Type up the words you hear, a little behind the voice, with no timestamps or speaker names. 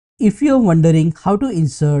If you're wondering how to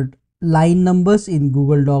insert line numbers in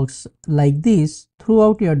Google Docs like this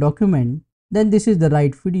throughout your document, then this is the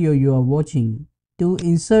right video you are watching. To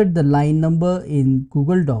insert the line number in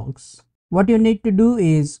Google Docs, what you need to do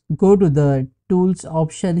is go to the Tools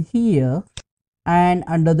option here, and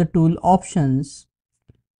under the Tool options,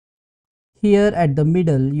 here at the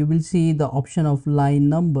middle you will see the option of line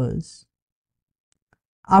numbers.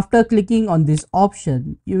 After clicking on this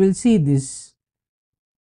option, you will see this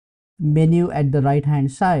menu at the right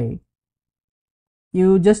hand side.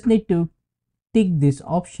 You just need to tick this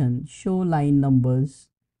option, show line numbers.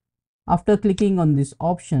 After clicking on this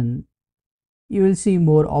option, you will see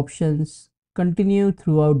more options, continue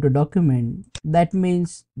throughout the document. That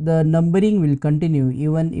means the numbering will continue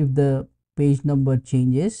even if the page number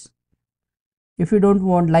changes. If you don't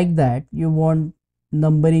want like that, you want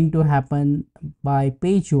numbering to happen by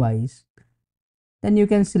page wise, then you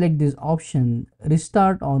can select this option,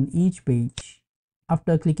 restart on each page.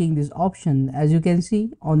 After clicking this option, as you can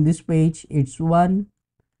see on this page, it's 1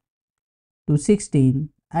 to 16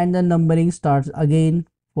 and the numbering starts again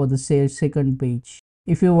for the second page.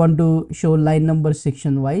 If you want to show line number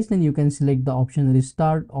section wise, then you can select the option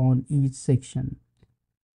restart on each section.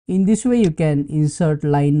 In this way, you can insert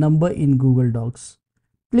line number in Google Docs.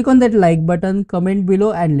 Click on that like button, comment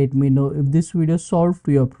below and let me know if this video solved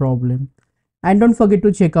your problem. And don't forget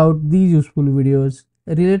to check out these useful videos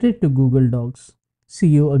related to Google Docs. See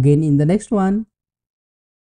you again in the next one.